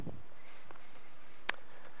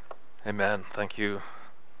Amen. Thank you,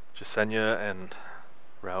 Jasenia and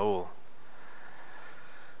Raul.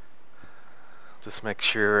 Just make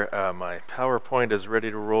sure my PowerPoint is ready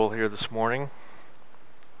to roll here this morning.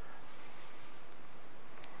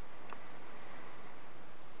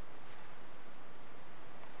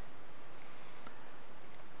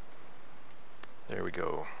 There we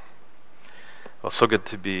go. Well, so good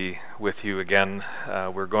to be with you again.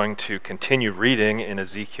 We're going to continue reading in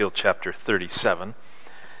Ezekiel chapter 37.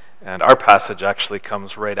 And our passage actually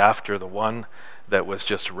comes right after the one that was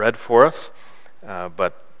just read for us,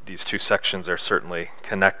 but these two sections are certainly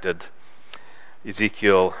connected.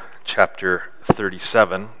 Ezekiel chapter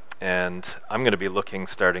 37, and I'm going to be looking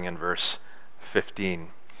starting in verse 15.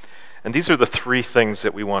 And these are the three things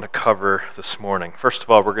that we want to cover this morning. First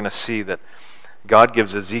of all, we're going to see that God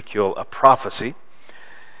gives Ezekiel a prophecy.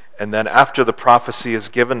 And then after the prophecy is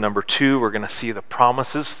given, number two, we're going to see the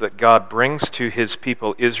promises that God brings to his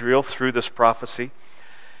people Israel through this prophecy.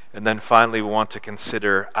 And then finally, we want to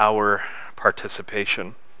consider our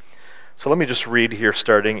participation. So let me just read here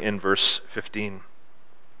starting in verse 15.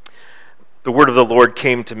 The word of the Lord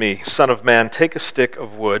came to me, Son of man, take a stick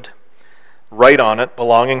of wood, write on it,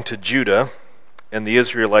 belonging to Judah and the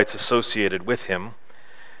Israelites associated with him.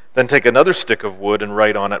 Then take another stick of wood and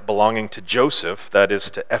write on it, belonging to Joseph, that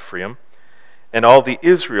is to Ephraim, and all the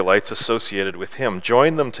Israelites associated with him.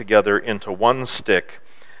 Join them together into one stick,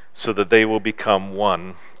 so that they will become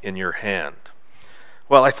one in your hand.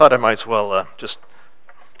 Well, I thought I might as well just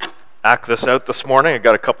act this out this morning. I've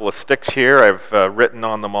got a couple of sticks here. I've written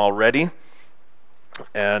on them already,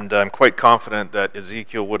 and I'm quite confident that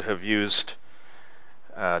Ezekiel would have used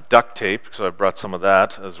duct tape, so I brought some of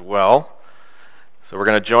that as well. So we're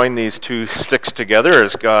going to join these two sticks together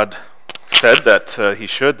as God said that he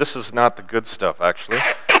should. This is not the good stuff, actually.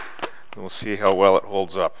 We'll see how well it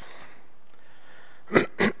holds up.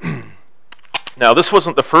 Now, this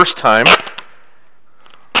wasn't the first time.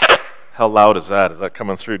 How loud is that? Is that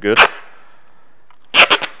coming through good?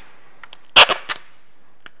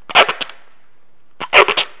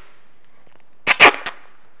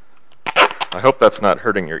 I hope that's not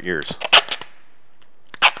hurting your ears.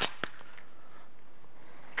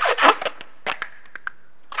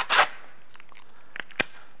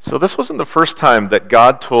 So this wasn't the first time that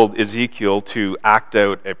God told Ezekiel to act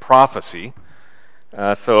out a prophecy.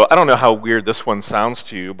 So I don't know how weird this one sounds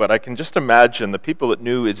to you, but I can just imagine the people that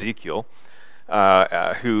knew Ezekiel,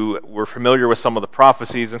 who were familiar with some of the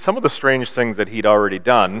prophecies and some of the strange things that he'd already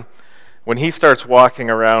done, when he starts walking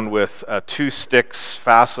around with two sticks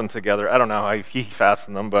fastened together. I don't know how he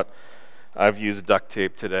fastened them, but I've used duct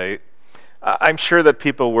tape today. I'm sure that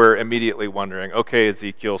people were immediately wondering, okay,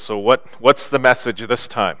 Ezekiel, so what's the message this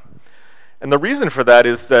time? And the reason for that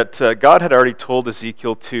is that God had already told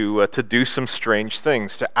Ezekiel to do some strange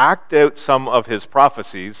things, to act out some of his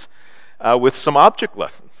prophecies with some object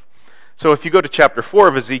lessons. So if you go to chapter 4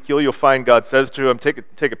 of Ezekiel, you'll find God says to him,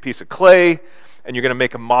 take a piece of clay, and you're going to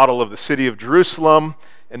make a model of the city of Jerusalem,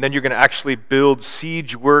 and then you're going to actually build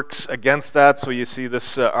siege works against that. So you see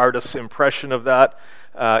this artist's impression of that.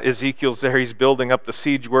 Ezekiel's there, he's building up the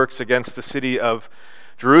siege works against the city of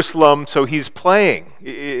Jerusalem. So he's playing.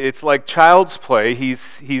 It's like child's play.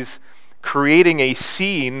 He's creating a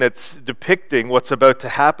scene that's depicting what's about to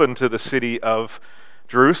happen to the city of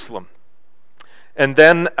Jerusalem. And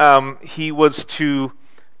then he was to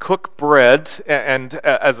cook bread, and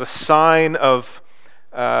as a sign of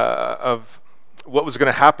what was going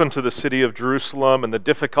to happen to the city of Jerusalem and the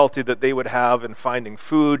difficulty that they would have in finding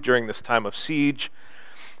food during this time of siege.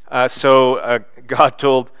 So God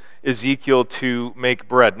told Ezekiel to make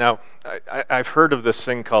bread. Now, I've heard of this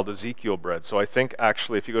thing called Ezekiel bread. So I think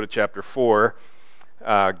actually if you go to chapter 4,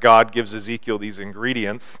 God gives Ezekiel these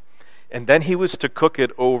ingredients. And then he was to cook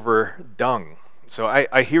it over dung. So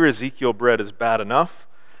I hear Ezekiel bread is bad enough.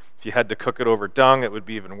 If you had to cook it over dung, it would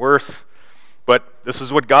be even worse. But this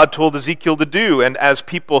is what God told Ezekiel to do. And as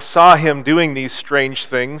people saw him doing these strange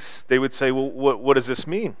things, they would say, well, what does this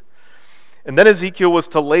mean? And then Ezekiel was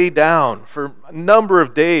to lay down for a number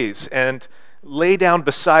of days and lay down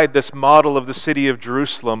beside this model of the city of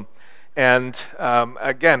Jerusalem. And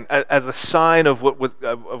again, as a sign of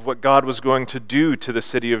what God was going to do to the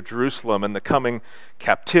city of Jerusalem and the coming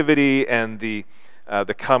captivity and the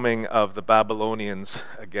coming of the Babylonians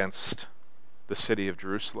against the city of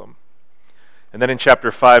Jerusalem. And then in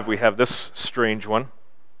chapter 5, we have this strange one.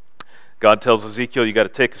 God tells Ezekiel, you got to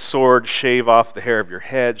take a sword, shave off the hair of your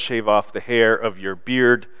head, shave off the hair of your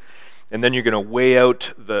beard, and then you're going to weigh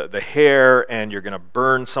out the hair, and you're going to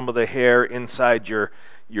burn some of the hair inside your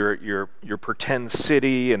pretend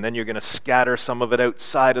city, and then you're going to scatter some of it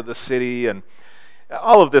outside of the city, and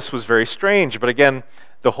All of this was very strange, but again,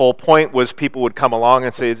 the whole point was people would come along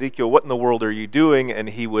and say, Ezekiel, what in the world are you doing? And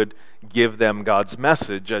he would give them God's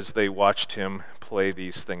message as they watched him play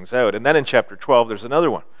these things out. And then in chapter 12, there's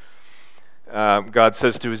another one. God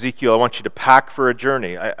says to Ezekiel, I want you to pack for a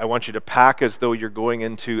journey. I want you to pack as though you're going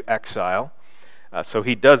into exile. So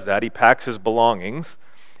he does that. He packs his belongings.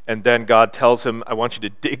 And then God tells him, I want you to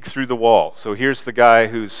dig through the wall. So here's the guy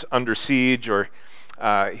who's under siege, or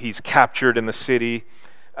he's captured in the city,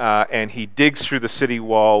 and he digs through the city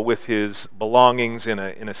wall with his belongings in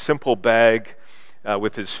a simple bag,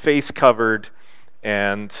 with his face covered.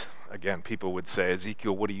 And again, people would say,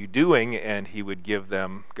 Ezekiel, what are you doing? And he would give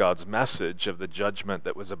them God's message of the judgment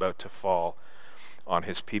that was about to fall on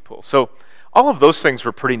his people. So all of those things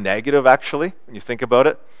were pretty negative, actually, when you think about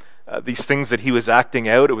it. These things that he was acting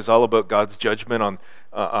out, it was all about God's judgment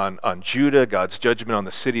on Judah, God's judgment on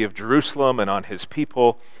the city of Jerusalem and on his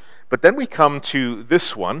people. But then we come to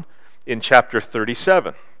this one in chapter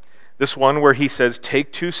 37. This one where he says,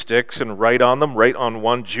 take 2 sticks and write on them, write on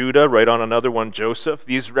one Judah, write on another one Joseph.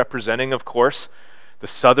 These representing, of course, the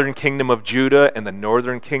southern kingdom of Judah and the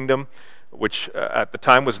northern kingdom, which at the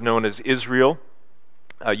time was known as Israel.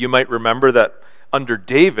 You might remember that under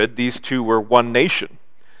David, these two were one nation.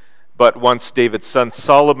 But once David's son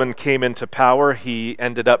Solomon came into power, he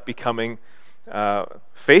ended up becoming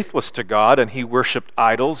faithless to God, and he worshipped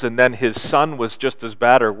idols. And then his son was just as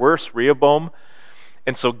bad or worse, Rehoboam.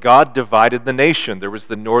 And so God divided the nation. There was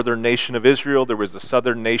the northern nation of Israel. There was the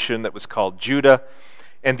southern nation that was called Judah.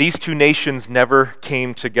 And these two nations never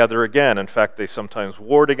came together again. In fact, they sometimes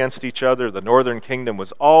warred against each other. The northern kingdom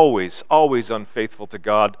was always unfaithful to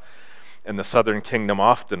God, and the southern kingdom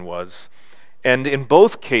often was. And in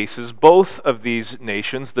both cases, both of these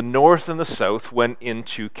nations, the north and the south, went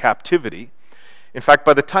into captivity. In fact,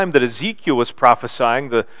 by the time that Ezekiel was prophesying,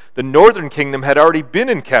 the northern kingdom had already been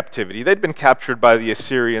in captivity. They'd been captured by the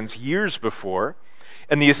Assyrians years before,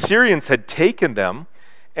 and the Assyrians had taken them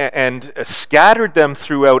and scattered them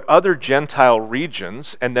throughout other Gentile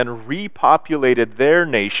regions, and then repopulated their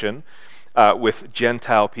nation with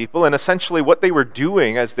Gentile people. And essentially what they were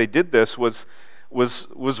doing as they did this was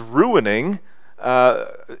ruining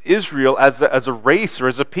Israel as a race or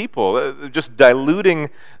as a people, just diluting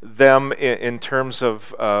them in terms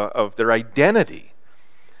of their identity.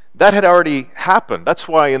 That had already happened. That's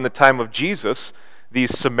why in the time of Jesus,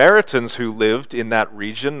 these Samaritans who lived in that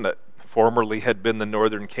region that formerly had been the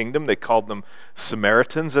northern kingdom, they called them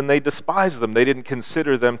Samaritans, and they despised them. They didn't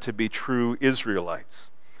consider them to be true Israelites.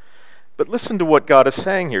 But listen to what God is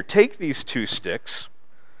saying here. Take these 2 sticks,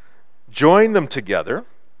 join them together,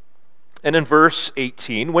 and in verse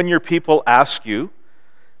 18, when your people ask you,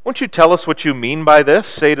 won't you tell us what you mean by this?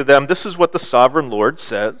 Say to them, this is what the sovereign Lord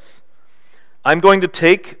says. I'm going to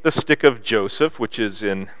take the stick of Joseph, which is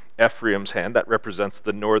in Ephraim's hand, that represents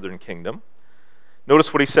the northern kingdom.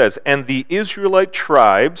 Notice what he says, and the Israelite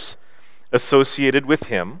tribes associated with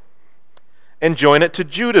him, and join it to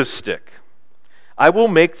Judah's stick. I will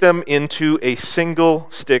make them into a single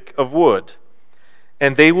stick of wood,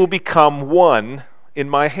 and they will become one in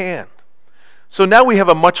my hand. So now we have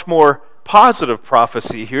a much more positive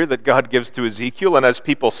prophecy here that God gives to Ezekiel, and as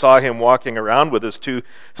people saw him walking around with his 2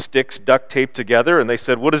 sticks duct taped together, and they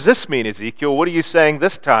said, what does this mean, Ezekiel? What are you saying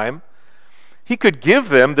this time? He could give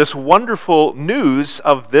them this wonderful news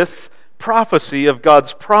of this prophecy of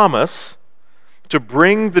God's promise to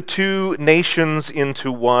bring the 2 nations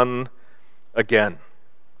into one again.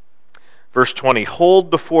 Verse 20, hold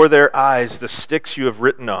before their eyes the sticks you have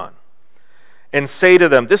written on, and say to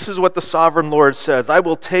them, this is what the sovereign Lord says, I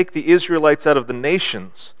will take the Israelites out of the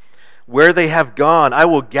nations where they have gone. I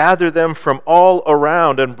will gather them from all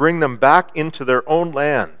around and bring them back into their own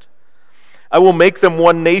land. I will make them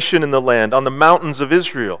one nation in the land, on the mountains of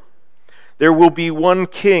Israel. There will be one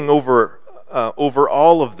king over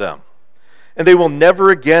all of them, and they will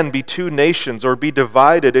never again be 2 nations or be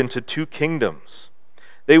divided into 2 kingdoms.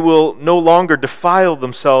 They will no longer defile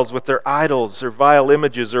themselves with their idols or vile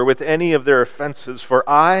images or with any of their offenses, for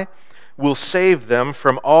I will save them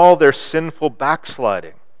from all their sinful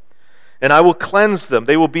backsliding. And I will cleanse them.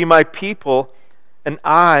 They will be my people, and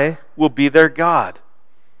I will be their God.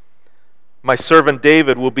 My servant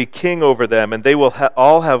David will be king over them, and they will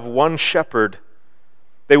all have one shepherd.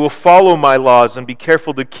 They will follow my laws and be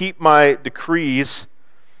careful to keep my decrees.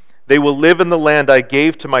 They will live in the land I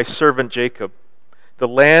gave to my servant Jacob, the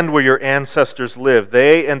land where your ancestors lived.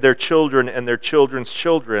 They and their children and their children's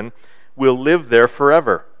children will live there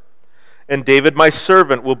forever. And David, my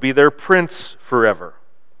servant, will be their prince forever.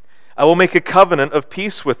 I will make a covenant of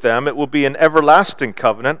peace with them. It will be an everlasting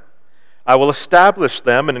covenant. I will establish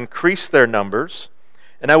them and increase their numbers.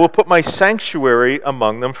 and I will put my sanctuary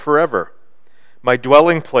among them forever. My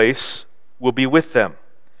dwelling place will be with them.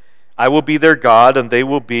 I will be their God, and they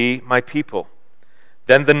will be my people.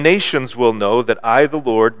 Then the nations will know that I, the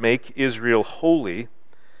Lord, make Israel holy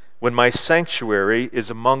when my sanctuary is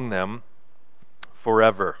among them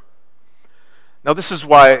forever. Now this is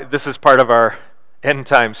why this is part of our end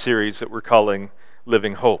time series that we're calling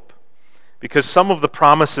Living Hope. Because some of the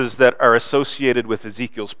promises that are associated with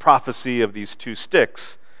Ezekiel's prophecy of these two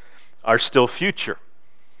sticks are still future.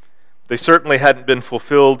 They certainly hadn't been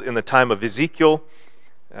fulfilled in the time of Ezekiel,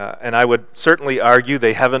 and I would certainly argue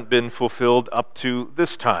they haven't been fulfilled up to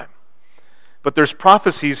this time. But there's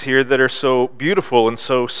prophecies here that are so beautiful and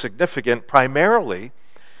so significant, primarily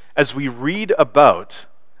as we read about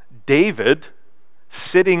David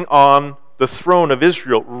sitting on the throne of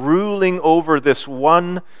Israel, ruling over this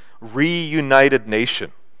one reunited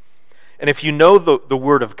nation. And if you know the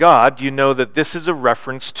Word of God, you know that this is a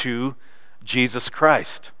reference to Jesus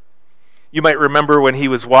Christ. You might remember when he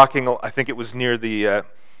was walking, I think it was near the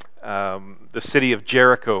city of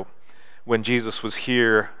Jericho, when Jesus was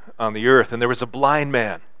here on the earth, and there was a blind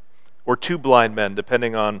man, or two blind men,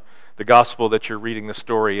 depending on the gospel that you're reading the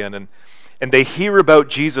story in, and they hear about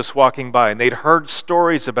Jesus walking by, and they'd heard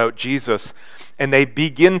stories about Jesus, and they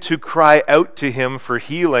begin to cry out to him for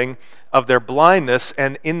healing of their blindness,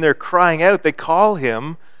 and in their crying out, they call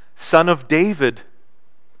him Son of David.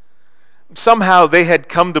 Somehow they had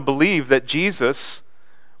come to believe that Jesus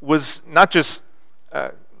was not just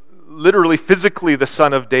literally physically the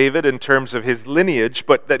son of David in terms of his lineage,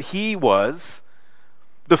 but that he was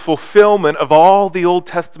the fulfillment of all the Old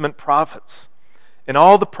Testament prophets and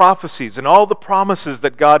all the prophecies and all the promises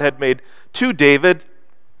that God had made to David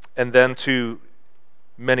and then to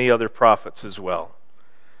many other prophets as well.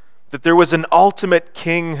 That there was an ultimate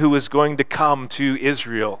king who was going to come to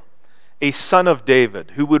Israel, a son of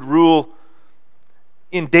David, who would rule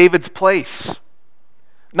in David's place.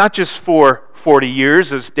 Not just for 40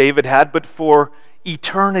 years as David had, but for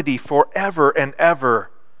eternity, forever and ever.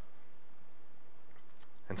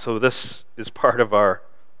 And so this is part of our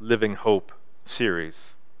Living Hope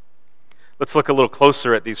series. Let's look a little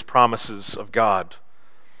closer at these promises of God.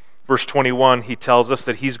 Verse 21, he tells us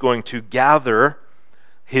that he's going to gather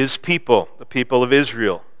his people, the people of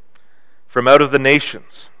Israel, from out of the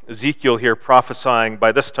nations. Ezekiel here prophesying,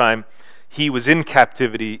 by this time, he was in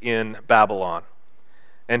captivity in Babylon.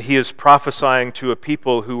 And he is prophesying to a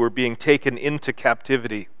people who were being taken into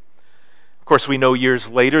captivity. Of course, we know years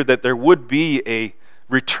later that there would be a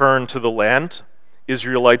return to the land.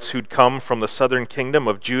 Israelites who'd come from the southern kingdom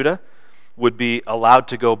of Judah would be allowed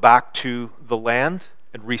to go back to the land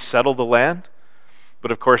and resettle the land.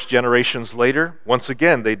 But of course, generations later, once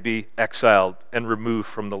again, they'd be exiled and removed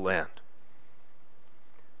from the land.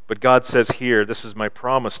 But God says here, this is my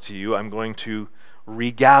promise to you, I'm going to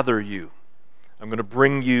regather you. I'm going to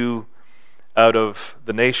bring you out of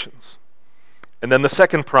the nations. And then the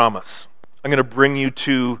second promise, I'm going to bring you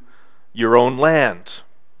to your own land.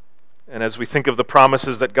 And as we think of the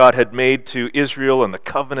promises that God had made to Israel and the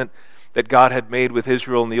covenant that God had made with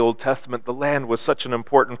Israel in the Old Testament, the land was such an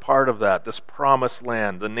important part of that, this promised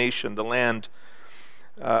land, the nation, the land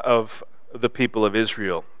of the people of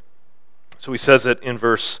Israel. So he says it in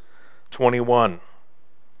verse 21.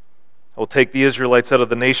 I will take the Israelites out of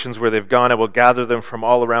the nations where they've gone. I will gather them from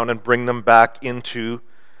all around and bring them back into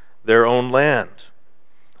their own land.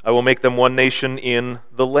 I will make them one nation in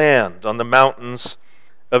the land, on the mountains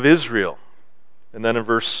of Israel. And then in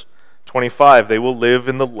verse 25, they will live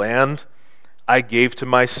in the land I gave to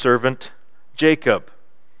my servant Jacob.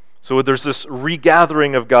 So there's this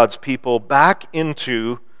regathering of God's people back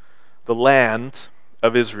into the land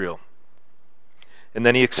of Israel. And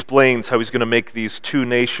then he explains how he's going to make these two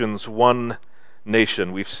nations one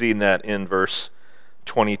nation. We've seen that in verse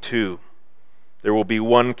 22. There will be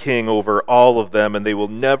one king over all of them, and they will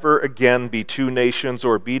never again be two nations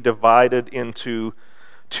or be divided into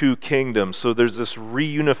two kingdoms. So there's this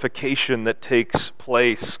reunification that takes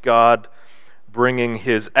place, God bringing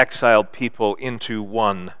his exiled people into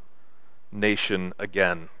one nation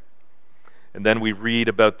again. And then we read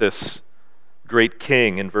about this great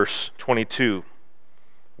king in verse 22.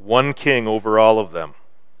 One king over all of them.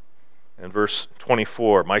 In verse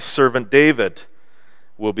 24, my servant David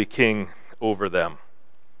will be king over them.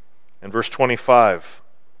 In verse 25,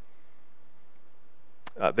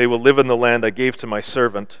 they will live in the land I gave to my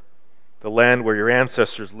servant, the land where your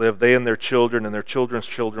ancestors lived. They and their children's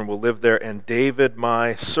children will live there, and David,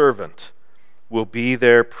 my servant, will be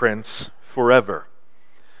their prince forever.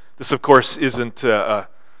 This, of course, isn't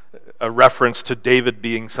a reference to David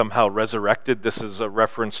being somehow resurrected. This is a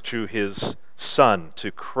reference to his son,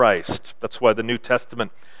 to Christ. That's why the New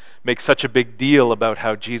Testament makes such a big deal about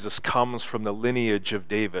how Jesus comes from the lineage of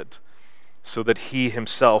David, so that he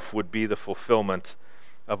himself would be the fulfillment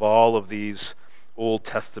of all of these Old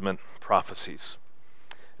Testament prophecies.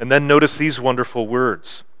 And then notice these wonderful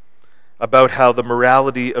words about how the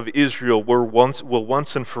morality of Israel will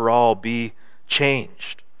once and for all be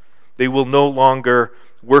changed. They will no longer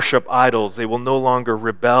worship idols. They will no longer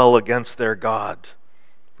rebel against their God.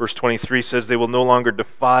 Verse 23 says they will no longer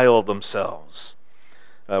defile themselves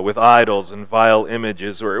with idols and vile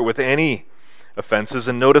images or with any offenses.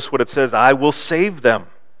 And notice what it says, I will save them.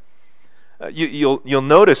 You'll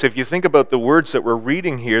notice, if you think about the words that we're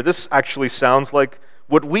reading here, this actually sounds like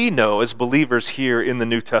what we know as believers here in the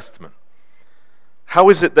New Testament. How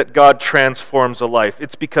is it that God transforms a life?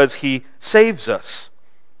 It's because he saves us.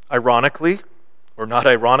 Ironically, or not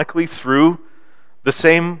ironically, through the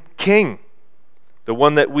same King, the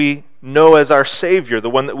one that we know as our Savior, the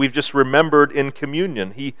one that we've just remembered in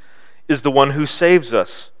communion. He is the one who saves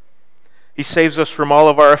us. He saves us from all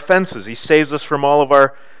of our offenses. He saves us from all of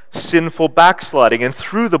our sinful backsliding. And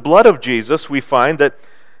through the blood of Jesus, we find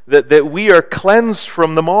that we are cleansed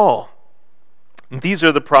from them all. And these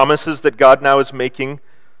are the promises that God now is making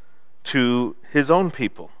to his own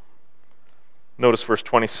people. Notice verse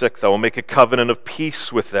 26, I will make a covenant of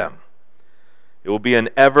peace with them. It will be an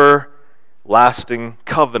everlasting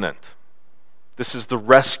covenant. This is the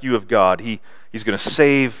rescue of God. He's going to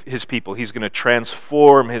save his people. He's going to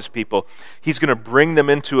transform his people. He's going to bring them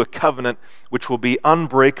into a covenant which will be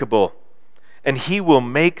unbreakable. And he will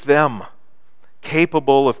make them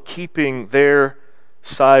capable of keeping their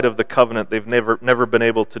side of the covenant. They've never been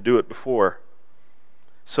able to do it before.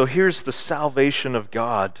 So here's the salvation of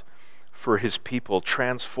God for his people,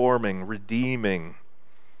 transforming, redeeming.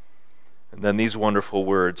 And then these wonderful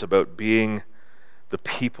words about being the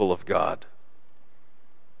people of God.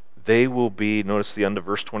 They will be, notice the end of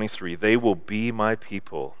verse 23, they will be my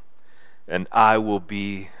people, and I will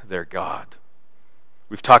be their God.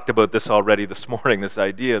 We've talked about this already this morning, this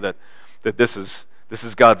idea that this is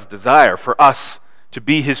God's desire for us to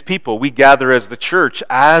be his people. We gather as the church,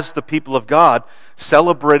 as the people of God,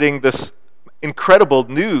 celebrating this incredible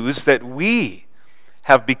news that we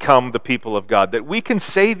have become the people of God, that we can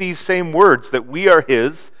say these same words, that we are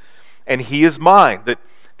his and he is mine,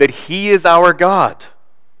 that he is our God.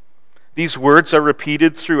 These words are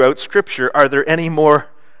repeated throughout Scripture. Are there any more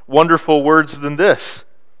wonderful words than this?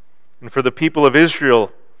 And for the people of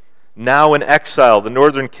Israel, now in exile, the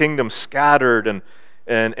northern kingdom scattered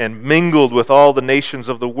and mingled with all the nations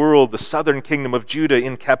of the world, the southern kingdom of Judah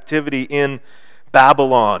in captivity in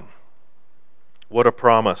Babylon. What a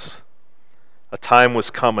promise. A time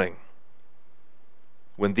was coming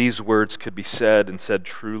when these words could be said and said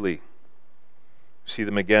truly. See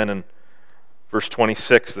them again in verse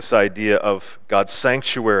 26, this idea of God's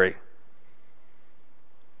sanctuary.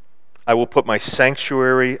 I will put my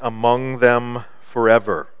sanctuary among them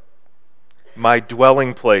forever. My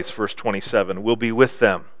dwelling place, verse 27, will be with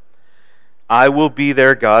them. I will be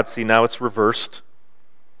their God. See, now it's reversed.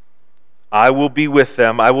 I will be with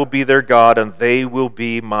them. I will be their God, and they will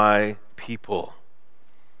be my people.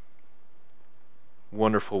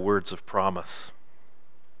 Wonderful words of promise.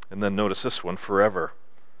 And then notice this one, forever.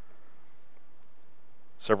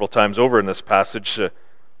 Several times over in this passage,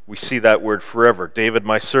 we see that word forever. David,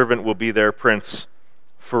 my servant, will be their prince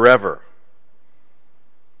forever.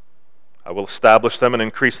 I will establish them and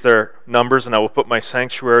increase their numbers, and I will put my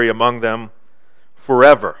sanctuary among them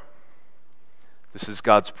forever. This is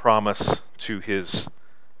God's promise to his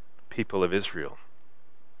people of Israel.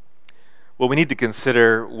 Well, we need to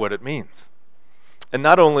consider what it means. And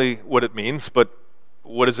not only what it means, but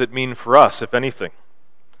what does it mean for us, if anything?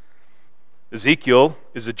 Ezekiel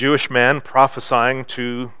is a Jewish man prophesying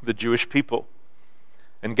to the Jewish people.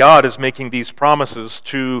 And God is making these promises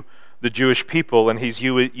to the Jewish people, and he's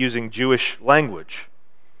using Jewish language,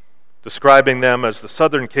 describing them as the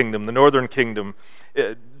southern kingdom, the northern kingdom,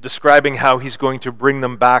 describing how he's going to bring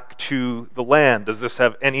them back to the land. Does this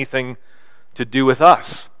have anything to do with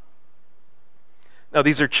us? Now,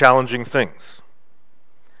 these are challenging things.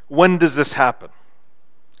 When does this happen?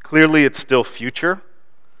 Clearly, it's still future.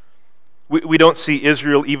 We don't see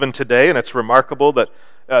Israel even today, and it's remarkable that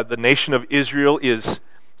the nation of Israel is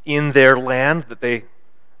in their land,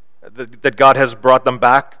 that God has brought them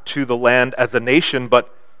back to the land as a nation.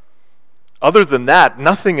 But other than that,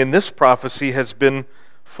 nothing in this prophecy has been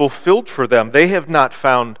fulfilled for them. They have not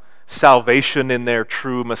found salvation in their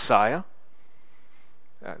true Messiah.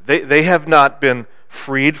 They have not been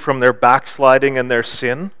freed from their backsliding and their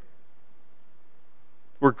sin.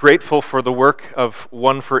 We're grateful for the work of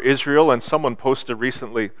One for Israel, and someone posted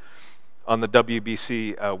recently on the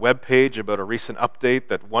WBC webpage about a recent update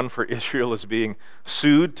that One for Israel is being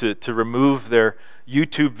sued to remove their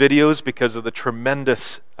YouTube videos because of the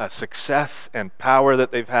tremendous success and power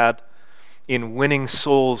that they've had in winning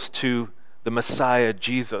souls to the Messiah,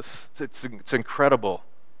 Jesus. It's incredible.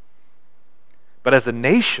 But as a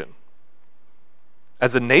nation,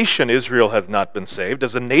 Israel has not been saved.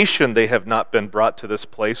 As a nation, they have not been brought to this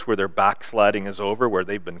place where their backsliding is over, where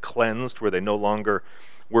they've been cleansed, where they no longer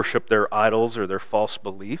worship their idols or their false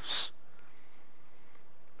beliefs.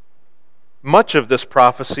 Much of this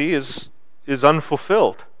prophecy is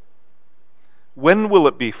unfulfilled. When will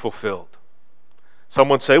it be fulfilled? Some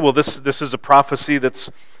would say, well, this is a prophecy that's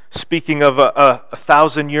speaking of a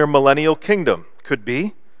 1,000-year millennial kingdom. Could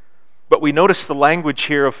be. But we notice the language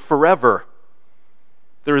here of forever.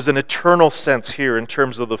 There is an eternal sense here in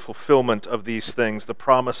terms of the fulfillment of these things, the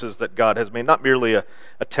promises that God has made. Not merely a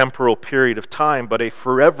temporal period of time, but a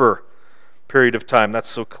forever period of time. That's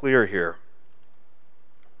so clear here.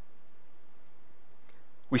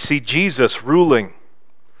 We see Jesus ruling.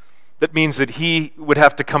 That means that he would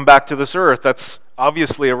have to come back to this earth. That's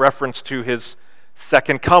obviously a reference to his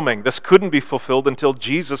second coming. This couldn't be fulfilled until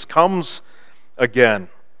Jesus comes again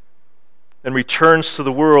and returns to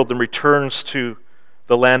the world and returns to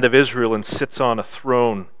the land of Israel and sits on a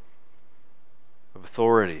throne of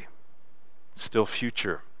authority, still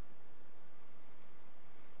future.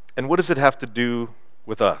 And what does it have to do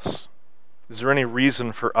with us? Is there any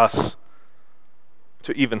reason for us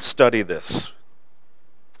to even study this?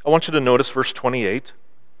 I want you to notice verse 28.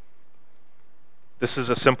 This is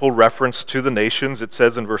a simple reference to the nations. It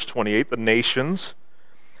says in verse 28, the nations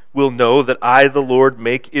will know that I, the Lord,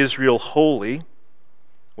 make Israel holy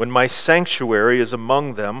when my sanctuary is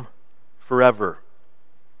among them forever.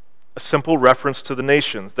 A simple reference to the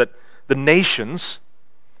nations, that the nations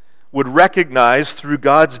would recognize through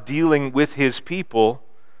God's dealing with his people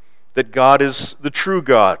that God is the true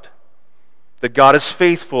God, that God is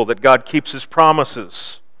faithful, that God keeps his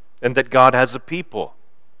promises, and that God has a people.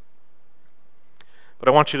 But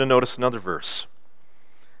I want you to notice another verse.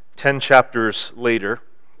 10 chapters later,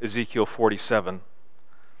 Ezekiel 47.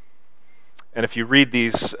 And if you read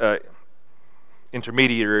these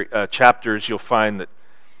intermediary chapters, you'll find that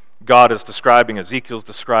God is describing, Ezekiel's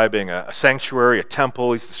describing a sanctuary, a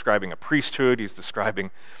temple. He's describing a priesthood. He's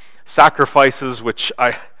describing sacrifices, which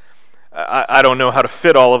I don't know how to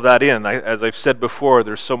fit all of that in. As I've said before,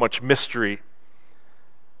 there's so much mystery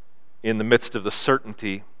in the midst of the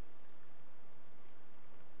certainty.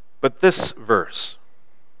 But this verse,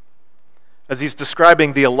 as he's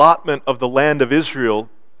describing the allotment of the land of Israel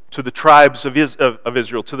to the tribes of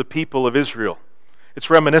Israel, to the people of Israel. It's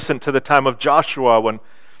reminiscent to the time of Joshua when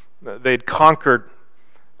they'd conquered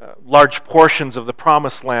large portions of the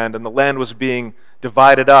promised land and the land was being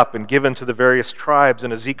divided up and given to the various tribes.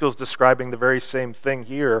 And Ezekiel's describing the very same thing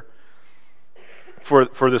here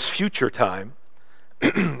for this future time.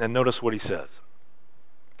 And notice what he says.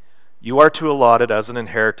 You are to allot it as an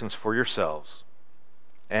inheritance for yourselves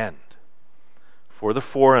and for the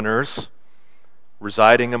foreigners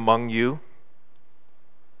residing among you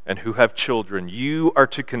and who have children, you are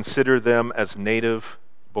to consider them as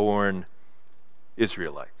native-born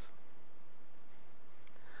Israelites.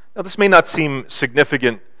 Now, this may not seem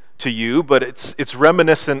significant to you, but it's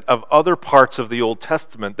reminiscent of other parts of the Old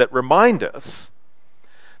Testament that remind us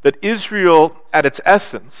that Israel, at its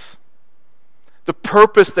essence, the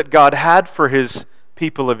purpose that God had for his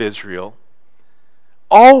people of Israel,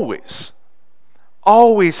 always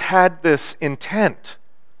had this intent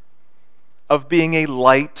of being a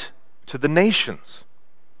light to the nations.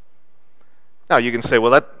 Now you can say,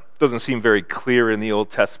 well, that doesn't seem very clear in the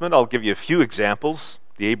Old Testament. I'll give you a few examples.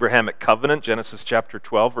 The Abrahamic covenant, Genesis chapter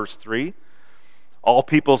 12, verse 3. All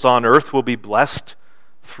peoples on earth will be blessed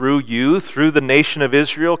through you, through the nation of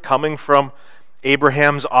Israel, coming from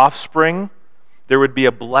Abraham's offspring. There would be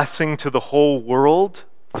a blessing to the whole world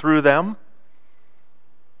through them.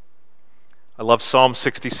 I love Psalm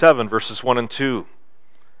 67, verses 1 and 2.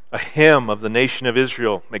 A hymn of the nation of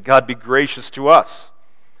Israel. May God be gracious to us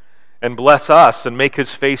and bless us and make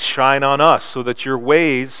his face shine on us so that your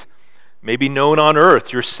ways may be known on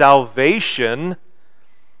earth, your salvation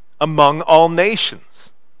among all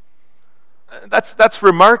nations. That's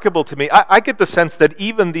remarkable to me. I get the sense that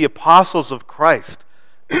even the apostles of Christ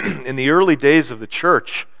in the early days of the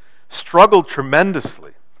church struggled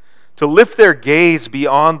tremendously to lift their gaze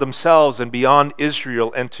beyond themselves and beyond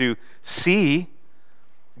Israel and to see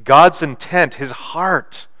God's intent, his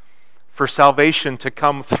heart for salvation to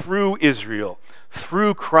come through Israel,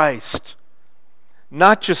 through Christ,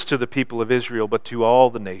 not just to the people of Israel, but to all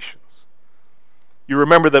the nations. You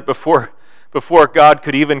remember that before God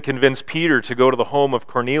could even convince Peter to go to the home of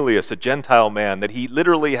Cornelius, a Gentile man, that he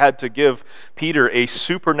literally had to give Peter a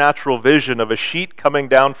supernatural vision of a sheet coming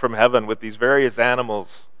down from heaven with these various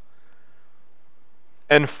animals.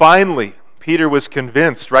 And finally, Peter was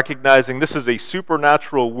convinced, recognizing this is a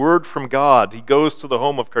supernatural word from God. He goes to the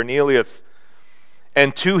home of Cornelius,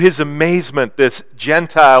 and to his amazement, this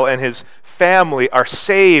Gentile and his family are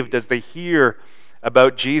saved as they hear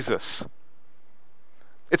about Jesus.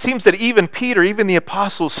 It seems that even Peter, even the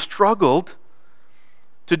apostles, struggled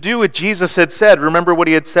to do what Jesus had said. Remember what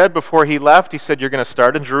he had said before he left? He said, you're going to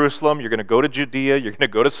start in Jerusalem, you're going to go to Judea, you're going to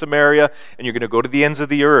go to Samaria, and you're going to go to the ends of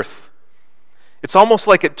the earth. It's almost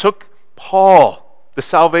like it took Paul, the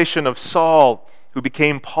salvation of Saul, who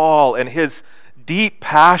became Paul, and his deep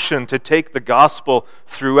passion to take the gospel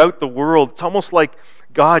throughout the world. It's almost like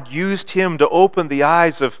God used him to open the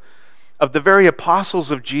eyes of the very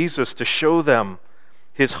apostles of Jesus to show them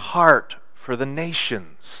his heart for the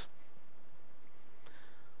nations.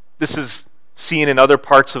 This is seen in other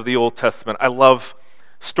parts of the Old Testament. I love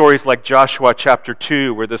stories like Joshua chapter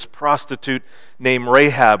 2, where this prostitute named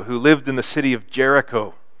Rahab, who lived in the city of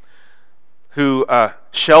Jericho, who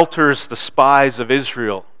shelters the spies of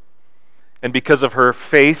Israel, and because of her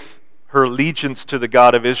faith, her allegiance to the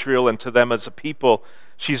God of Israel and to them as a people,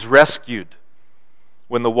 she's rescued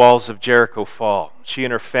when the walls of Jericho fall. She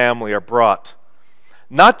and her family are brought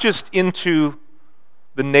not just into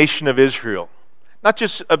the nation of Israel, not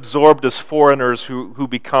just absorbed as foreigners who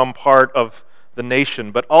become part of the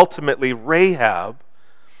nation, but ultimately Rahab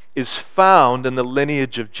is found in the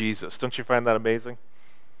lineage of Jesus. Don't you find that amazing?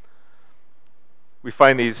 We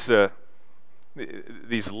find these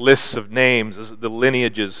lists of names, the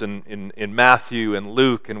lineages in Matthew and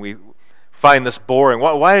Luke, and we find this boring.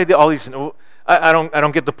 Why are all these? I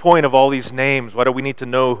don't get the point of all these names. Why do we need to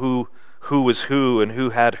know who was who and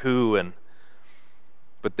who had who?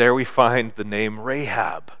 But there we find the name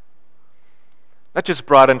Rahab. Not just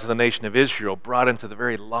brought into the nation of Israel, brought into the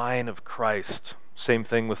very line of Christ. Same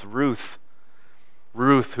thing with Ruth.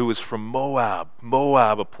 Ruth, who was from Moab.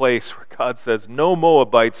 Moab, a place where God says, no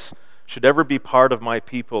Moabites should ever be part of my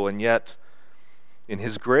people, and yet, in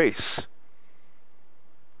his grace,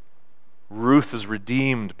 Ruth is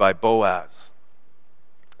redeemed by Boaz.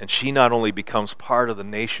 And she not only becomes part of the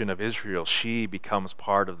nation of Israel, she becomes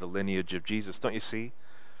part of the lineage of Jesus. Don't you see?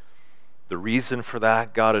 The reason for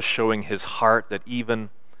that, God is showing his heart that even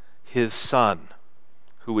his son,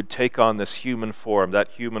 who would take on this human form,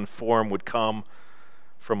 that human form would come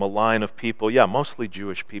from a line of people, mostly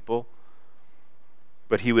Jewish people,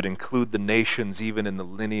 but he would include the nations even in the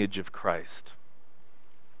lineage of Christ.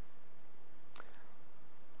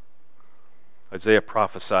 Isaiah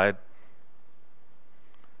prophesied,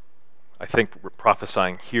 I think we're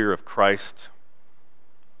prophesying here of Christ,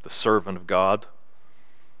 the servant of God.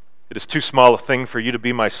 It is too small a thing for you to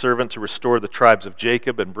be my servant to restore the tribes of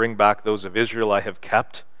Jacob and bring back those of Israel I have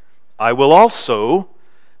kept. I will also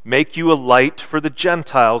make you a light for the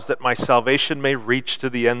Gentiles, that my salvation may reach to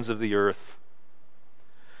the ends of the earth.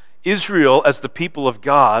 Israel, as the people of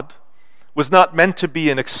God, was not meant to be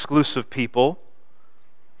an exclusive people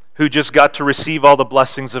who just got to receive all the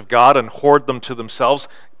blessings of God and hoard them to themselves.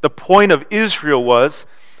 The point of Israel was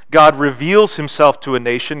God reveals himself to a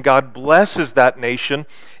nation, God blesses that nation,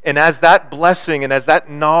 and as that blessing and as that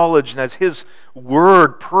knowledge and as his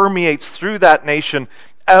word permeates through that nation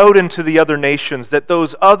out into the other nations, that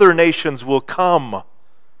those other nations will come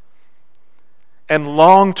and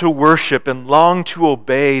long to worship and long to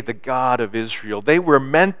obey the God of Israel. They were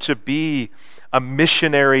meant to be a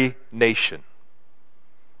missionary nation.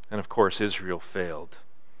 And of course, Israel failed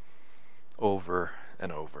over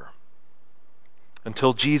and over.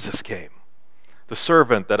 Until Jesus came, the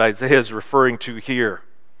servant that Isaiah is referring to here,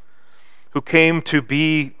 who came to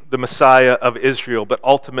be the Messiah of Israel, but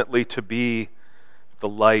ultimately to be the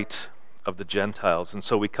light of the Gentiles. And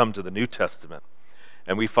so we come to the New Testament,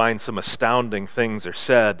 and we find some astounding things are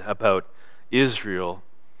said about Israel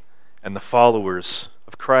and the followers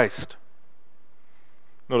of Christ.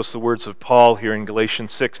 Notice the words of Paul here in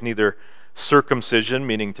Galatians 6, neither circumcision,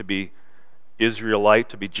 meaning to be Israelite,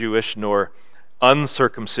 to be Jewish, nor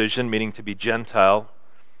uncircumcision, meaning to be Gentile,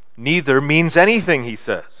 neither means anything, he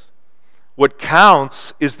says. What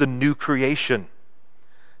counts is the new creation.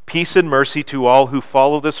 Peace and mercy to all who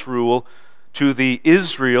follow this rule, to the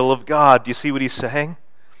Israel of God. Do you see what he's saying?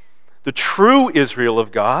 The true Israel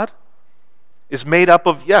of God is made up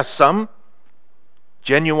of, some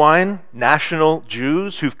genuine national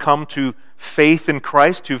Jews who've come to faith in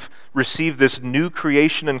Christ, who've received this new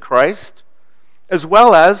creation in Christ, as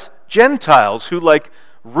well as Gentiles who, like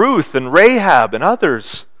Ruth and Rahab and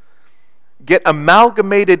others, get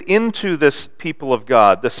amalgamated into this people of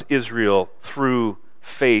God, this Israel, through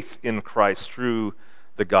faith in Christ, through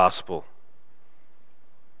the gospel.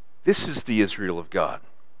 This is the Israel of God.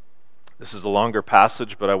 This is a longer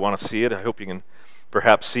passage, but I want to see it. I hope you can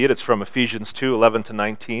perhaps see it. It's from Ephesians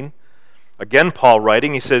 2:11-19. Again, Paul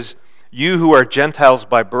writing, he says, "You who are Gentiles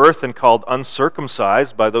by birth and called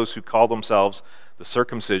uncircumcised by those who call themselves the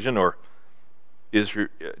circumcision or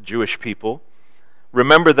Jewish people,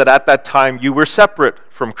 remember that at that time you were separate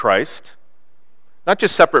from Christ." Not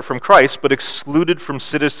just separate from Christ, but excluded from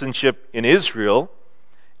citizenship in Israel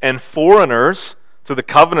and foreigners to the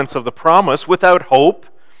covenants of the promise, without hope,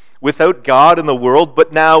 without God in the world,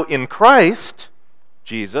 but now in Christ,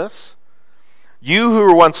 Jesus, you who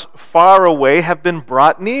were once far away have been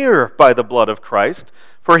brought near by the blood of Christ,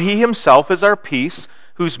 for he himself is our peace,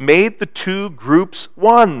 who's made the two groups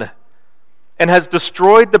one, and has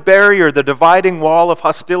destroyed the barrier, the dividing wall of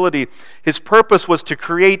hostility. His purpose was to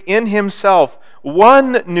create in himself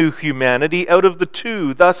one new humanity out of the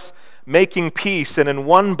two, thus making peace, and in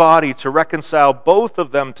one body to reconcile both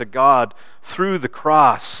of them to God through the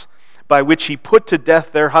cross, by which he put to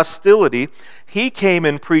death their hostility. He came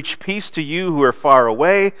and preached peace to you who are far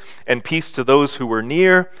away, and peace to those who were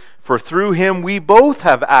near. For through him we both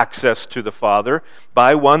have access to the Father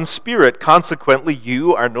by one Spirit. Consequently,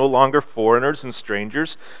 you are no longer foreigners and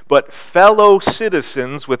strangers, but fellow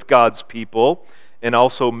citizens with God's people, and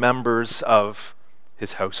also members of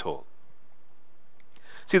his household.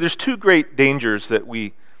 See, there's two great dangers that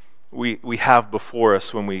we have before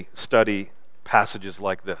us when we study passages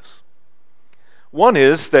like this. One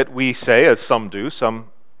is that we say, as some do,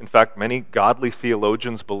 in fact, many godly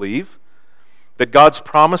theologians believe, that God's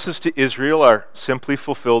promises to Israel are simply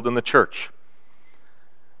fulfilled in the church.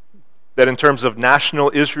 That in terms of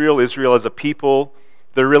national Israel, Israel as a people,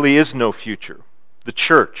 there really is no future. The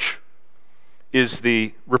church is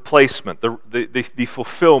the replacement, the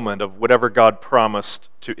fulfillment of whatever God promised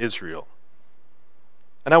to Israel.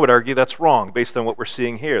 And I would argue that's wrong based on what we're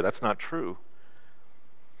seeing here. That's not true.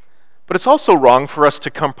 But it's also wrong for us to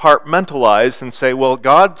compartmentalize and say, well,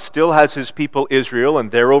 God still has his people Israel,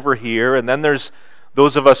 and they're over here, and then there's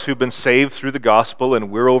those of us who've been saved through the gospel, and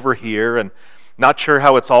we're over here, and not sure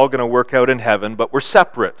how it's all going to work out in heaven, but we're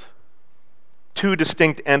separate. Two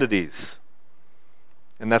distinct entities.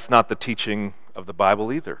 And that's not the teaching of the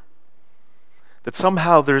Bible either. That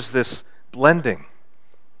somehow there's this blending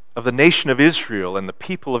of the nation of Israel and the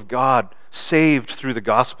people of God saved through the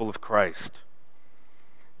gospel of Christ.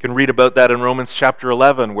 You can read about that in Romans chapter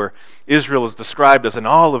 11, where Israel is described as an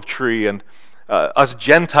olive tree, and us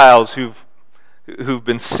Gentiles who've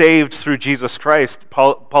been saved through Jesus Christ,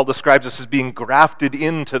 Paul describes us as being grafted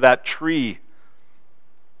into that tree.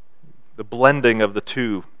 The blending of the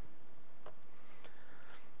two.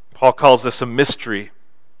 Paul calls this a mystery.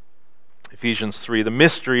 Ephesians 3. The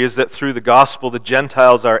mystery is that through the gospel the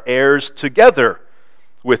Gentiles are heirs together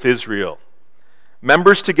with Israel,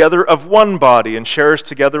 members together of one body, and sharers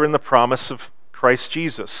together in the promise of Christ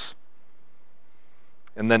Jesus.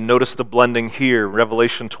 And then notice the blending here.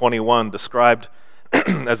 Revelation 21, described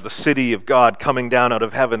as the city of God coming down out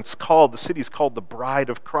of heaven. The city's called the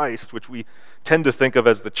bride of Christ, which we tend to think of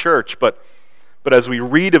as the church. But as we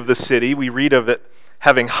read of the city, we read of it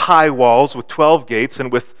having high walls with 12 gates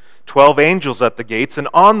and with 12 angels at the gates, and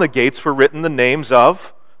on the gates were written the names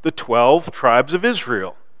of the 12 tribes of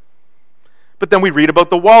Israel. But then we read about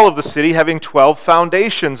the wall of the city having 12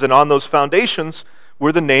 foundations, and on those foundations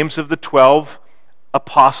were the names of the 12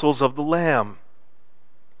 apostles of the Lamb.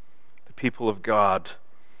 The people of God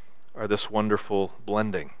are this wonderful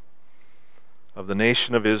blending of the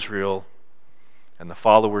nation of Israel and the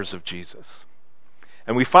followers of Jesus.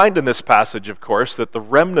 And we find in this passage, of course, that the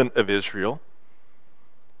remnant of Israel,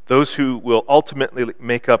 those who will ultimately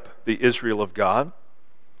make up the Israel of God,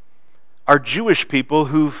 are Jewish people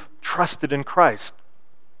who've trusted in Christ.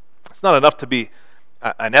 It's not enough to be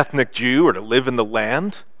an ethnic Jew or to live in the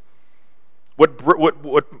land.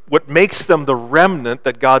 What makes them the remnant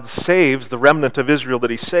that God saves, the remnant of Israel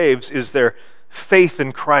that he saves, is their faith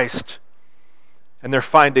in Christ. And they're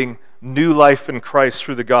finding new life in Christ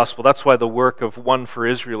through the gospel. That's why the work of One for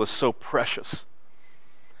Israel is so precious.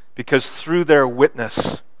 Because through their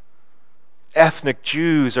witness, ethnic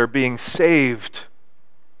Jews are being saved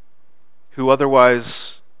who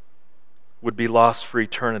otherwise would be lost for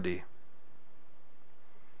eternity.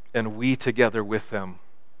 And we together with them,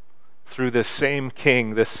 through this same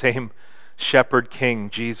King, this same Shepherd King,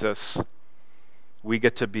 Jesus, we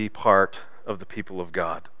get to be part of the people of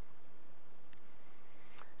God.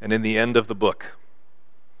 And in the end of the book,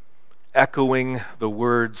 echoing the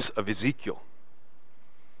words of Ezekiel,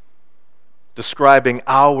 describing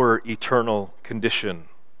our eternal condition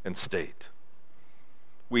and state.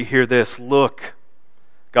 We hear this, look,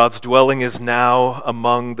 God's dwelling is now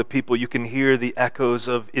among the people. You can hear the echoes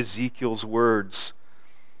of Ezekiel's words.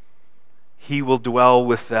 He will dwell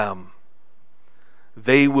with them.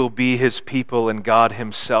 They will be his people, and God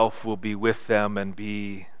himself will be with them and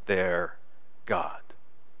be their God.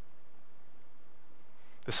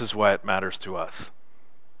 This is why it matters to us.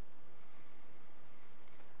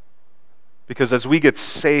 Because as we get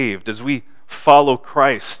saved, as we follow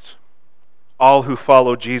Christ, all who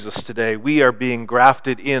follow Jesus today, we are being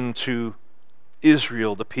grafted into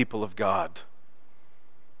Israel, the people of God.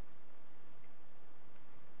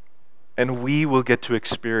 And we will get to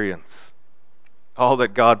experience all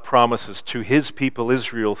that God promises to his people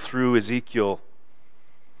Israel through Ezekiel,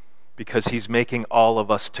 because he's making all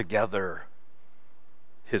of us together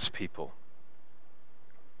his people.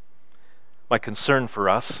 My concern for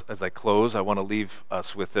us, as I close, I want to leave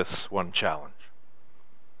us with this one challenge.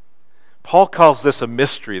 Paul calls this a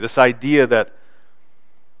mystery, this idea that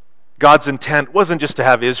God's intent wasn't just to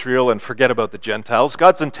have Israel and forget about the Gentiles.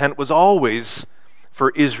 God's intent was always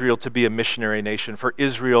for Israel to be a missionary nation, for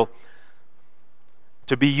Israel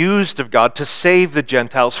to be used of God to save the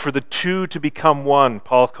Gentiles, for the two to become one.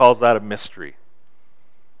 Paul calls that a mystery.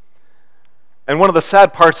 And one of the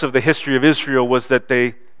sad parts of the history of Israel was that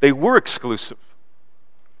they were exclusive.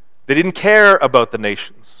 They didn't care about the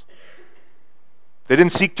nations. They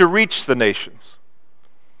didn't seek to reach the nations.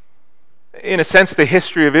 In a sense, the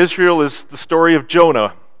history of Israel is the story of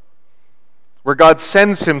Jonah, where God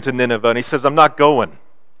sends him to Nineveh and he says, I'm not going.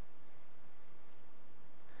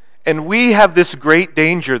 And we have this great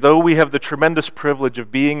danger, though we have the tremendous privilege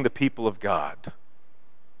of being the people of God,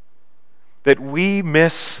 that we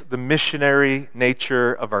miss the missionary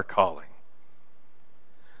nature of our calling.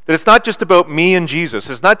 That it's not just about me and Jesus.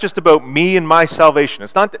 It's not just about me and my salvation.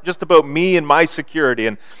 It's not just about me and my security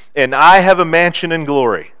and I have a mansion in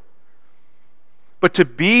glory. But to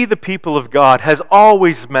be the people of God has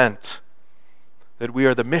always meant that we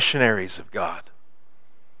are the missionaries of God.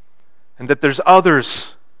 And that there's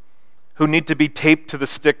others who need to be taped to the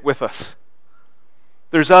stick with us.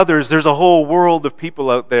 There's a whole world of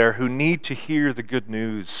people out there who need to hear the good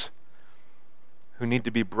news, who need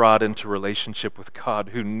to be brought into relationship with God,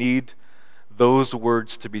 who need those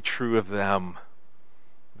words to be true of them.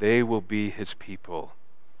 They will be his people.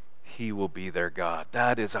 He will be their God.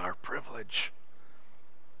 That is our privilege.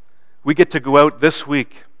 We get to go out this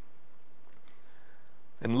week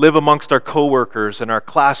and live amongst our coworkers and our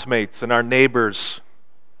classmates and our neighbors.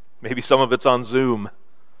 Maybe some of it's on Zoom.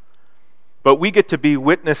 But we get to be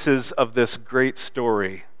witnesses of this great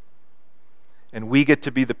story. And we get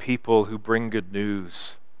to be the people who bring good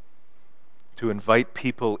news, to invite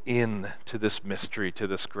people in to this mystery, to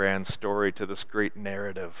this grand story, to this great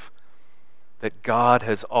narrative, that God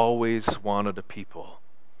has always wanted a people,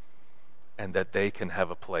 and that they can have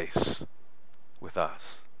a place with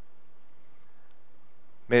us.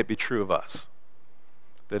 May it be true of us,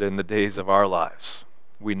 that in the days of our lives,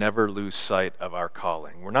 we never lose sight of our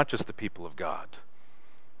calling. We're not just the people of God.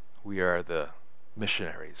 We are the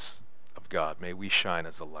missionaries of God. May we shine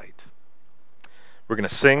as a light. We're going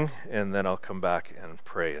to sing, and then I'll come back and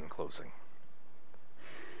pray in closing.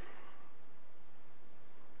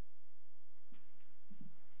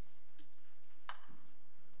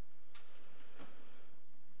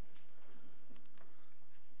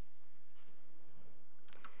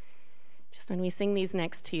 When we sing these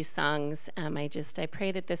next two songs, I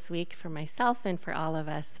pray that this week for myself and for all of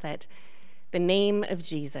us that the name of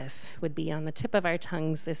Jesus would be on the tip of our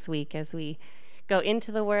tongues this week as we go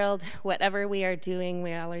into the world. Whatever we are doing,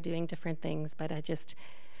 we all are doing different things, but I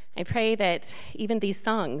pray that even these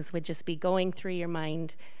songs would just be going through your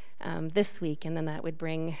mind this week, and then that would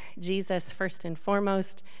bring Jesus first and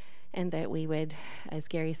foremost, and that we would, as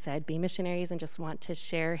Gary said, be missionaries and just want to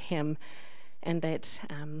share him, and that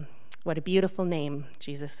what a beautiful name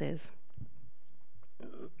Jesus is.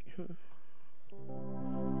 You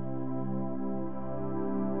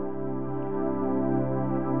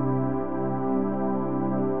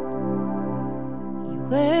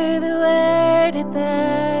were the Word at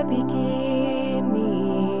the beginning,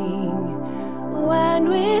 one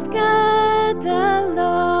with God the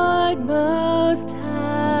Lord Most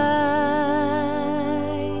High.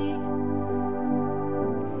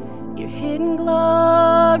 Your hidden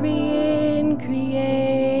glory in creation,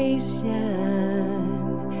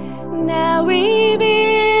 now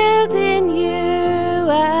revealed in you,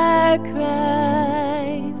 our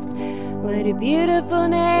Christ. What a beautiful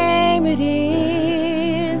name it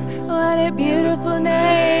is. What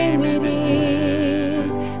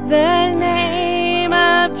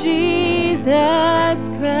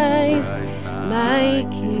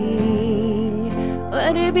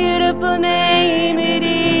beautiful name it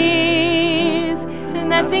is.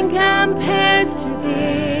 Nothing compares to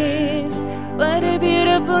this. What a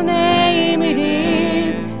beautiful name it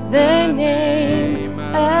is. The name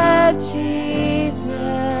of Jesus.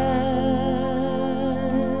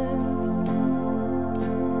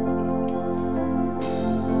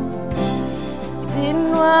 Didn't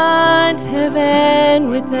want heaven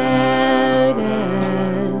without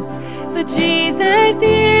us. So Jesus,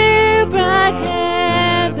 you brought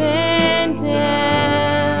heaven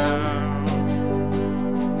down.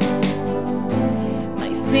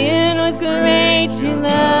 My sin was great, your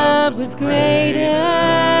love was greater.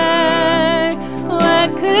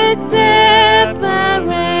 What could separate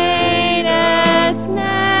us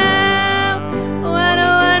now? What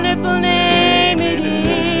a wonderful name it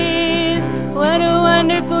is. What a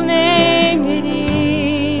wonderful name it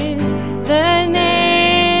is. The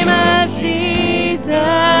name of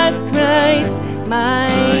Jesus Christ, my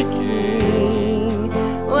King.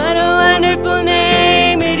 What a wonderful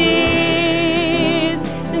name it is.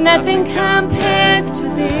 Nothing compares to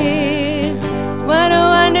this. What a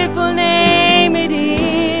wonderful name it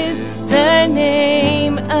is. The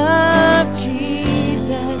name of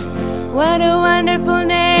Jesus. What a wonderful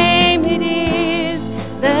name it is.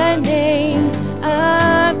 The name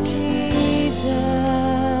of Jesus.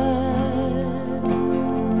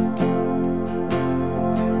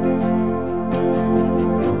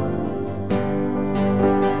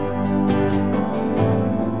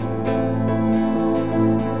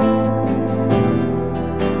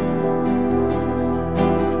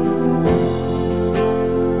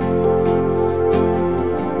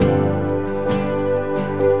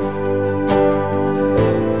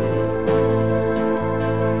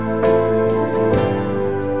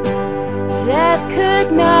 Death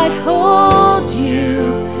could not hold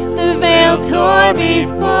you. The veil tore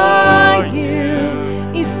before you.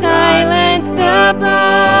 You silenced the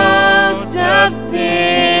boast of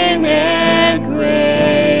sin and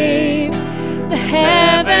grave. The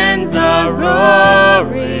heavens are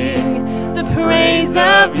roaring the praise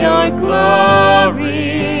of your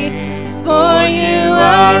glory. For you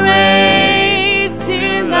are raised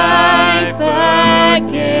to life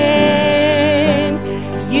again.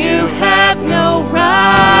 You have no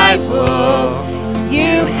rival,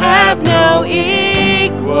 you have no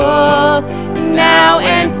equal, now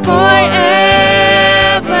and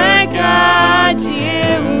forever, God,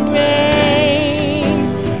 you reign.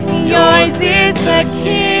 Yours is the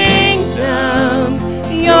kingdom,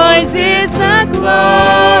 yours is the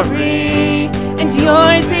glory, and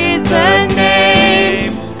yours is the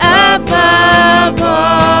name above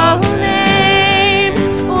all names.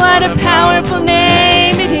 What a powerful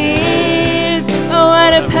name it is. Oh,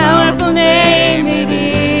 what a powerful name it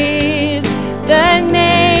is. The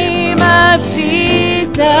name of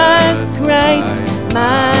Jesus Christ,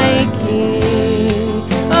 my King.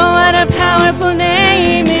 Oh, what a powerful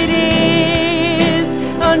name it is.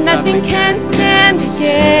 Oh, nothing can stand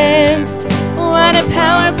against. What a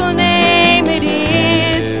powerful name it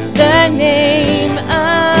is. The name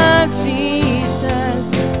of Jesus.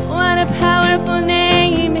 What a powerful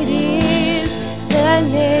name it is. The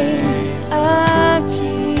name of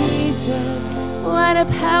Jesus. What a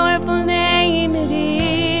powerful name it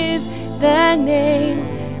is. The name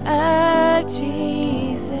of Jesus.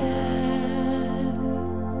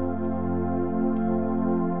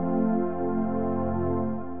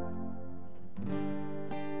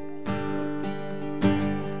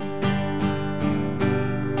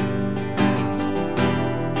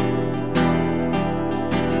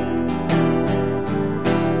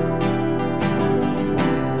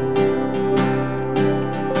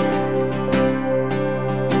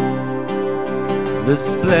 The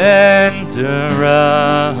splendor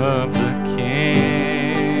of the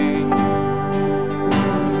King,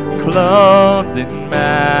 clothed in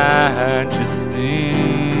majesty.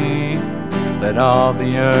 Let all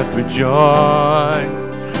the earth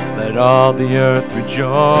rejoice, let all the earth rejoice.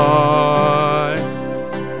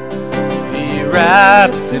 He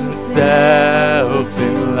wraps himself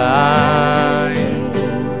in light,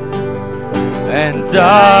 and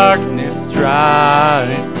darkness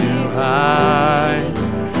tries to hide,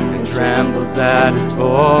 and trembles at his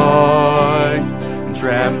voice, and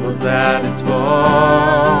trembles at his voice.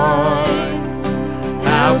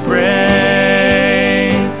 How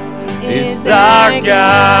great is our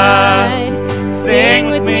God. Sing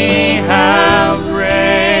with me, how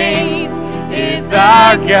great is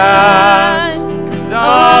our God. And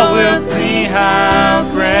all will see how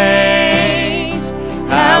great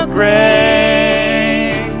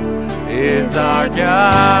is our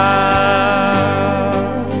God.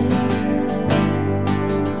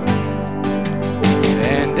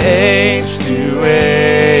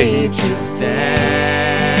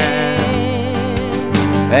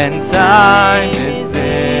 and time is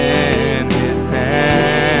in His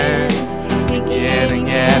hands, beginning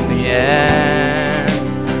and the end,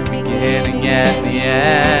 beginning and the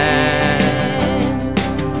end.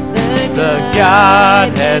 The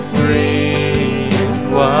Godhead three in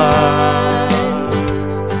one,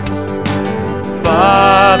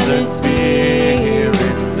 Father,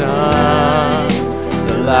 Spirit, Son,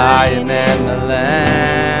 the Lion and the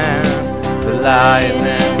Lamb, the Lion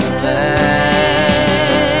and the Lamb.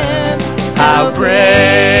 How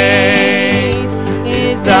great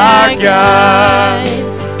is our God!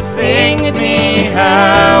 Sing with me,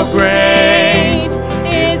 how great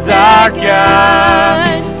is our God!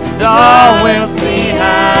 And all will see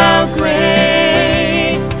how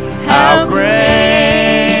great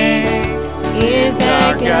is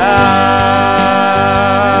our God.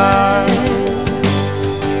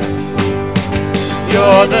 'Cause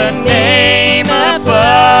you're the name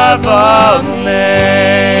above all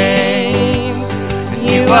names, and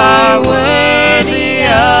you are worthy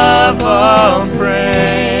of all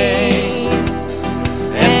praise.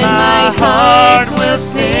 And my heart will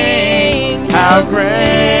sing, how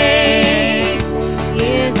great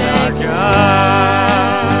is our God.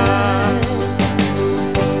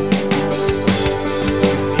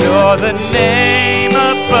 'Cause you're the name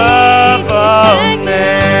above all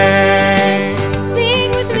names,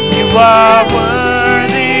 and you are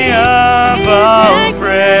worthy of all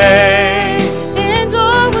praise.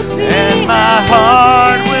 And my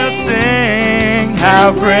heart will sing,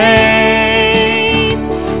 how great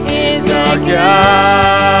is our God.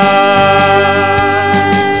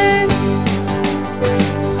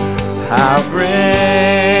 How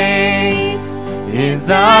great is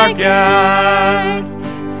our God.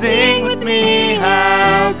 Sing with me,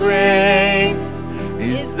 how great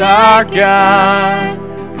is our God.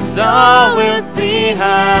 And all will see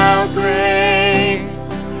how great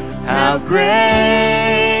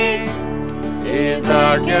is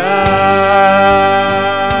our God.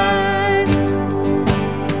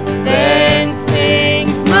 Then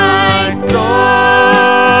sings my soul,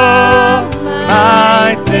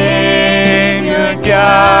 my Savior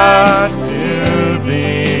God, to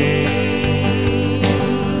thee.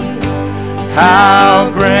 How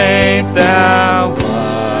great thou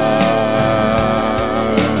art,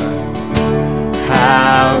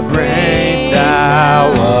 how great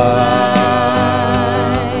thou art.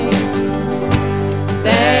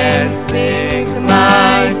 Then sings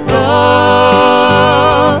my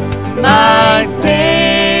soul, my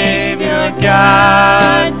Savior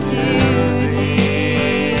God, to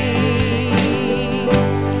thee.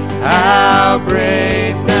 How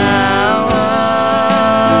great thou art,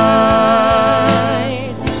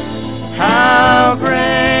 how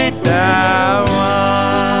great thou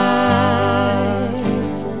art,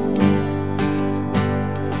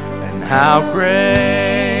 and how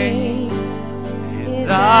great is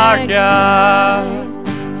our God.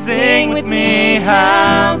 Sing with me,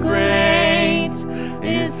 how great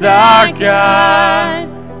is our God,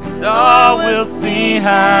 and all will see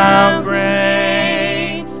how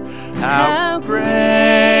great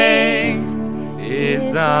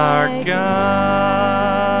is our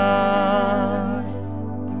God.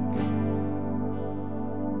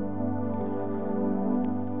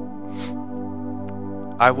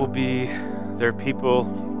 I will be their people.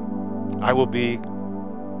 I will be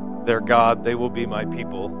their God. They will be my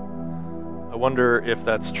people. I wonder if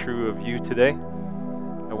that's true of you today.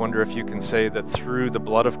 I wonder if you can say that through the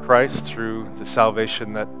blood of Christ, through the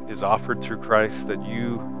salvation that is offered through Christ, that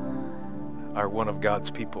you are one of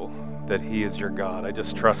God's people, that He is your God. I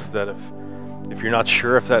just trust that if you're not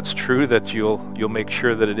sure if that's true, that you'll make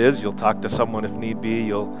sure that it is. You'll talk to someone if need be.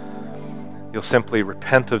 You'll simply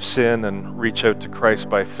repent of sin and reach out to Christ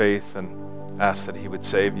by faith and ask that He would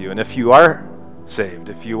save you. And if you are saved,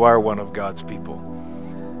 if you are one of God's people,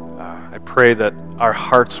 I pray that our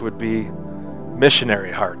hearts would be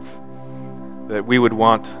missionary hearts, that we would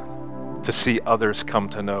want to see others come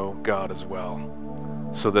to know God as well,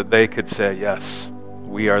 so that they could say, yes,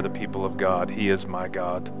 we are the people of God. He is my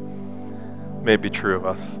God. May it be true of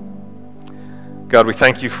us. God, we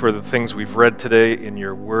thank you for the things we've read today in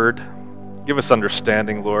your word. Give us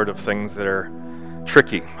understanding, Lord, of things that are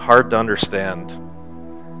tricky, hard to understand.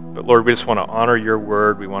 But Lord, we just want to honor your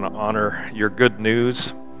word. We want to honor your good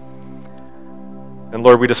news. And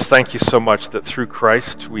Lord, we just thank you so much that through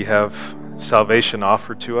Christ we have salvation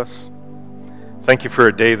offered to us. Thank you for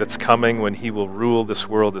a day that's coming when He will rule this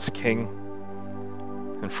world as King.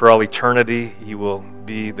 And for all eternity, He will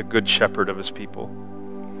be the good shepherd of His people.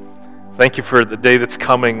 Thank you for the day that's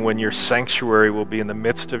coming when your sanctuary will be in the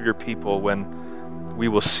midst of your people, when we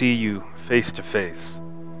will see you face to face.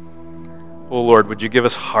 Oh Lord, would you give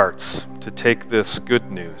us hearts to take this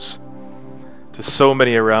good news to so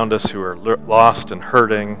many around us who are lost and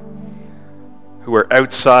hurting, who are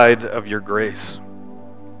outside of your grace.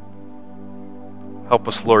 Help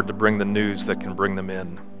us, Lord, to bring the news that can bring them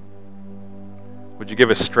in. Would you give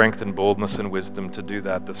us strength and boldness and wisdom to do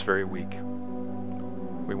that this very week?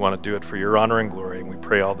 We want to do it for your honor and glory, and we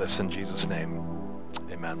pray all this in Jesus' name.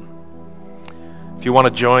 Amen. If you want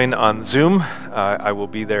to join on Zoom, I will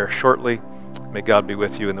be there shortly. May God be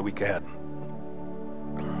with you in the week ahead.